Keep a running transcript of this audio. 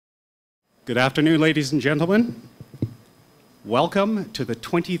Good afternoon, ladies and gentlemen. Welcome to the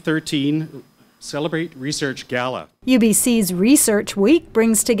 2013 Celebrate Research Gala. UBC's Research Week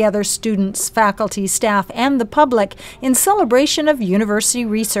brings together students, faculty, staff, and the public in celebration of university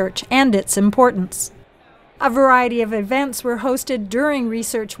research and its importance. A variety of events were hosted during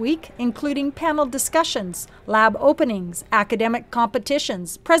Research Week, including panel discussions, lab openings, academic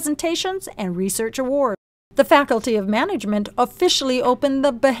competitions, presentations, and research awards. The Faculty of Management officially opened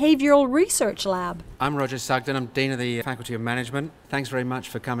the Behavioral Research Lab. I'm Roger Sugden, I'm Dean of the Faculty of Management. Thanks very much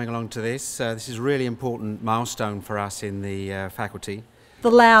for coming along to this. This is a really important milestone for us in the faculty. The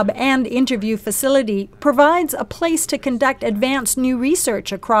lab and interview facility provides a place to conduct advanced new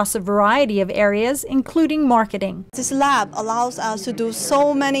research across a variety of areas, including marketing. This lab allows us to do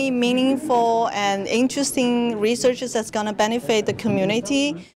so many meaningful and interesting researches that's going to benefit the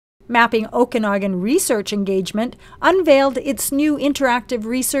community. Mapping Okanagan Research Engagement unveiled its new interactive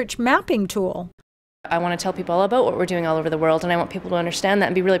research mapping tool. I want to tell people all about what we're doing all over the world, and I want people to understand that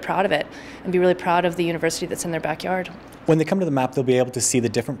and be really proud of it, and be really proud of the university that's in their backyard. When they come to the map, they'll be able to see the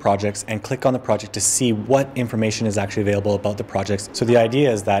different projects and click on the project to see what information is actually available about the projects. So the idea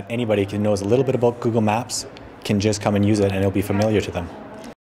is that anybody who knows a little bit about Google Maps can just come and use it and it'll be familiar to them.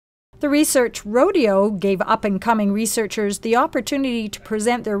 The Research Rodeo gave up-and-coming researchers the opportunity to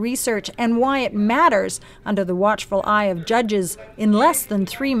present their research and why it matters under the watchful eye of judges in less than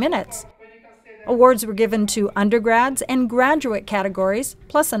 3 minutes. Awards were given to undergrads and graduate categories,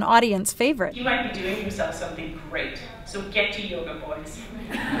 plus an audience favorite. You might be doing yourself something great, so get to yoga, boys.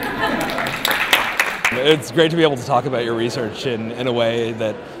 It's great to be able to talk about your research in a way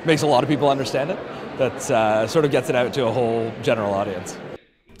that makes a lot of people understand it, that sort of gets it out to a whole general audience.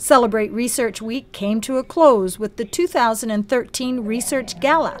 Celebrate Research Week came to a close with the 2013 Research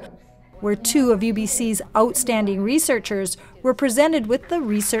Gala, where 2 of UBC's outstanding researchers were presented with the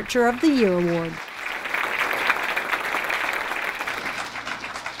Researcher of the Year award.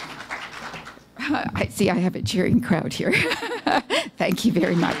 I see I have a cheering crowd here. Thank you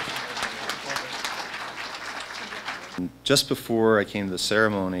very much. Just before I came to the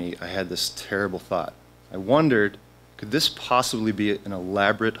ceremony, I had this terrible thought. I wondered, could this possibly be an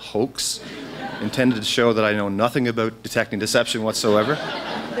elaborate hoax intended to show that I know nothing about detecting deception whatsoever?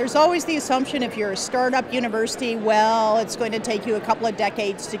 There's always the assumption if you're a startup university, well, it's going to take you a couple of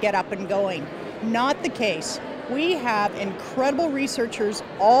decades to get up and going. Not the case. We have incredible researchers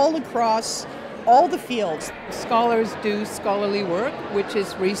all across all the fields. Scholars do scholarly work, which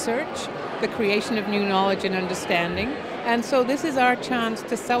is research, the creation of new knowledge and understanding. And so this is our chance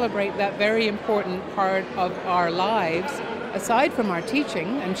to celebrate that very important part of our lives, aside from our teaching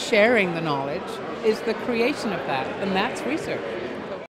and sharing the knowledge, is the creation of that, and that's research.